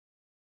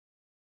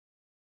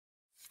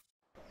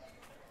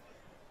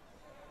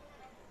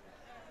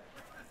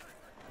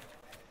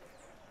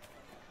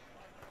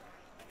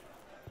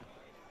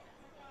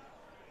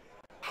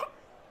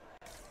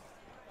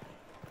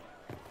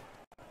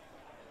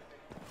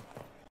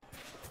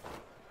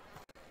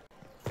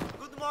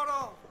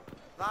tomorrow,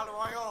 Val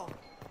Royeaux.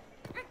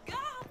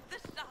 Regarde the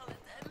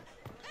charlatan.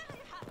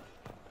 Very happy.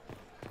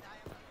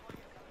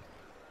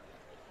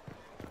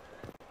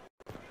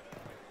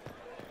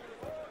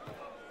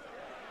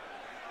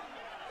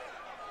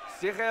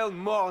 Cyril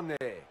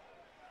Mornay,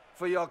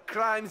 for your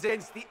crimes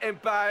against the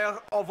Empire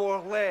of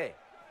Orlais.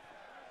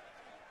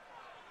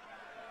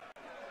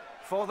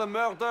 For the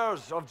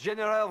murders of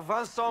General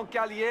Vincent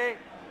Callier,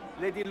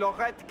 Lady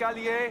Laurette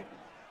Callier,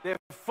 their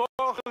 4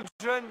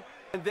 children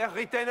and their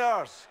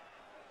retainers.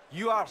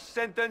 You are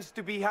sentenced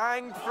to be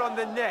hanged from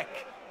the neck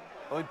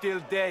until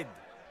dead.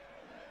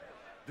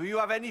 Do you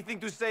have anything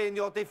to say in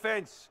your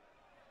defense?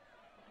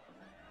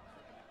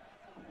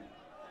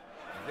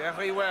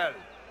 Very well.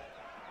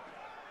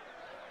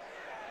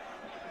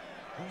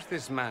 Who's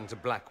this man to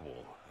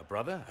Blackwall? A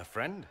brother? A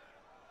friend?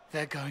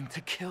 They're going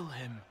to kill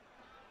him.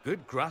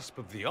 Good grasp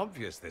of the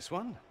obvious, this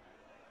one.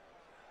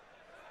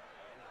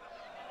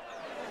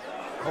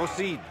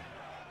 Proceed.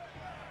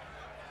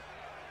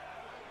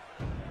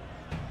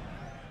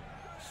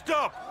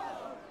 Stop!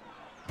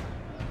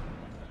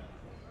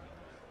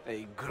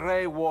 A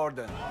Grey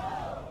Warden.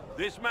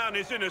 This man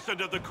is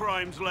innocent of the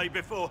crimes laid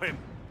before him.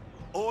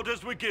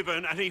 Orders were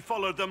given, and he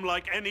followed them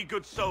like any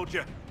good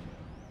soldier.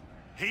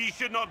 He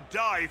should not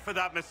die for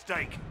that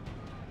mistake.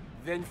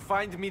 Then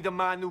find me the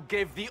man who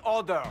gave the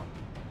order.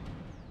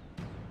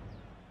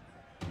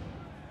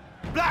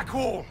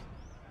 Blackwall!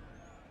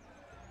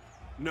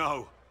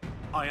 No,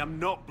 I am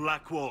not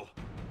Blackwall.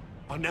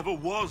 I never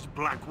was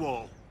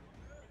Blackwall.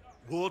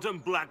 Warden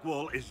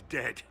Blackwall is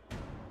dead,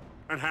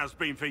 and has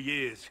been for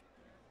years.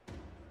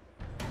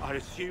 I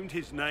assumed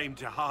his name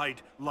to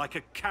hide like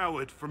a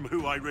coward from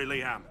who I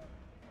really am.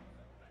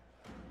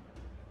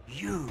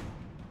 You,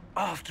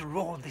 after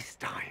all this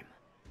time.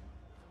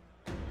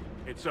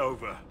 It's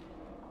over.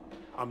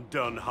 I'm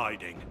done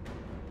hiding.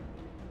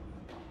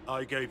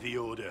 I gave the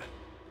order.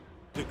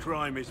 The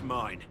crime is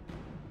mine.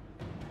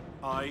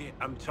 I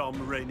am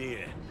THom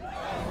Rainier.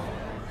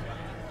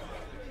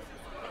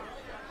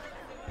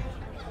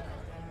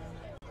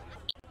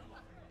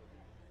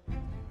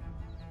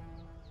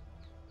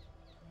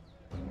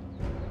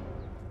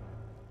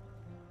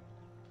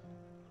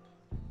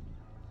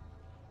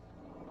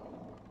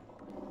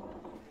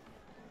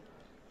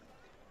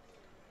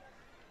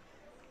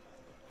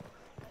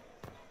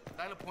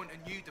 They'll appoint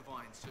a new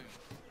divine soon.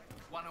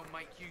 One who'll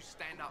make you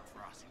stand up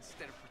for us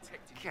instead of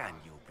protecting Can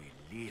you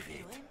believe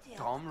it?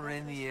 THom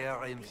Rainier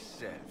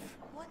himself.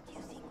 What do you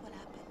think will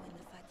happen when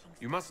the fighting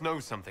You must know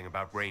something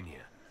about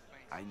Rainier.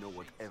 I know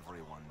what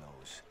everyone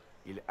knows.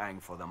 He'll hang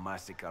for the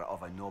massacre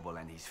of a noble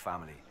and his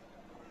family.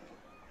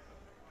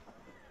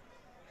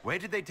 Where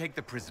did they take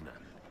the prisoner?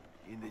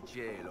 In the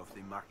jail of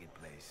the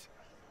marketplace.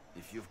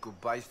 If you've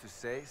goodbyes to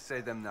say,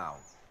 say them now.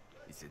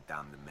 It's a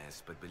damned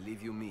mess, but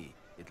believe you me,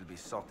 it'll be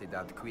sorted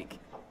out quick.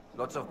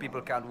 Lots of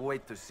people can't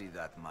wait to see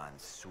that man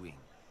swing.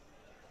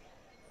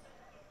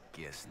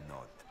 Guess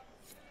not.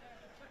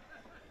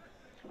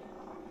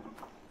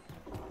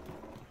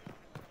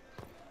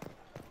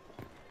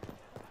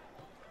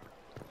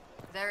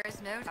 There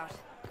is no doubt.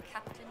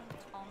 Captain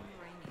THom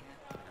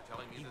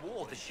Rainier. He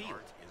wore the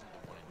shield.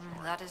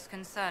 That is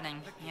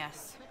concerning,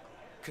 yes.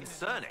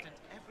 Concerning?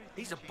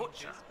 He's a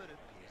butcher.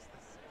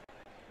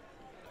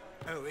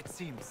 Oh, it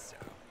seems so.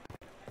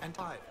 And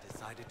I've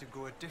decided to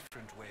go a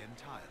different way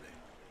entirely.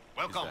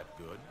 Welcome. Is that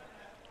good?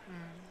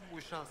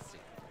 We shall see.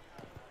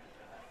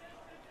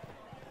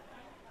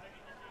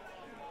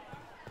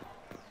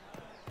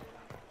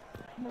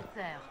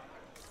 Commissaire,